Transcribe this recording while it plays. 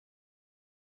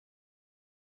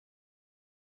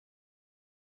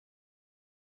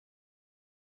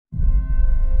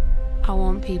I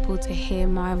want people to hear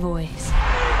my voice.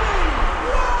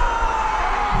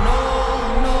 No,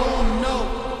 no,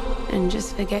 no. And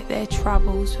just forget their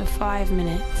troubles for 5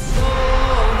 minutes. Go,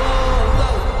 go,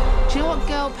 go. Do you know what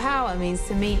girl power means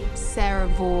to me? Sarah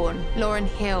Vaughan, Lauryn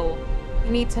Hill.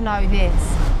 You need to know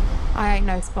this. I ain't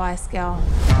no Spice Girl.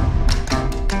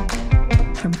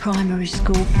 From primary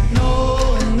school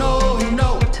No, no,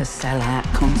 no. to sell-out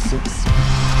concerts.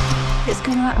 It's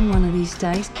going to happen one of these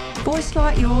days. Voice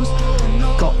like yours,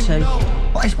 got to.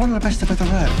 Well, it's one of the best I've ever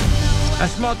heard.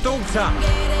 That's my daughter.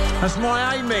 That's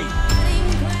my Amy.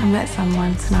 I met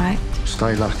someone tonight.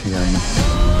 Stay lucky, Amy.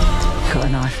 Got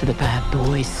an eye for the bad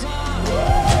boys.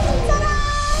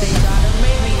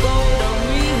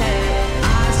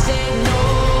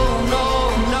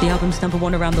 The album's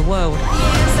 #1 around the world.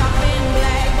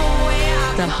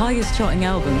 The highest charting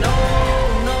album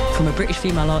from a British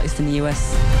female artist in the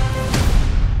US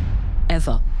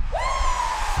ever.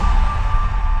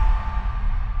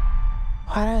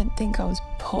 I don't think I was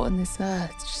put on this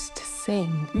earth just to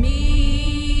sing.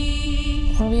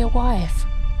 Me. I want to be a wife.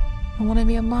 I want to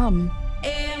be a mum.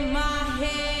 In my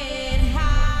head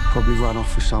high. Probably run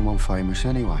off with someone famous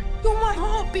anyway. You're my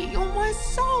heartbeat. You're my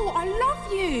soul. I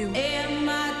love you. And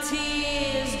my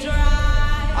tears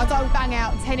dry. I don't bang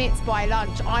out 10 hits by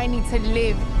lunch. I need to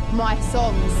live my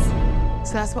songs.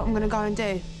 So that's what I'm going to go and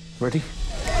do. Ready?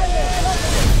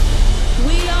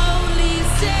 We only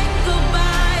said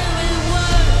goodbye with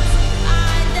words.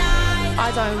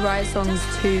 I don't write songs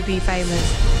to be famous.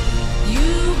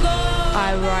 You go.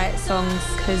 I write songs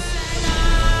because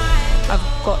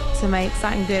I've got to make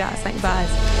something good out of something bad.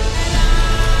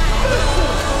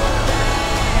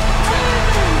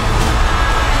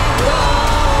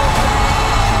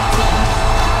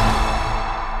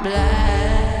 Black.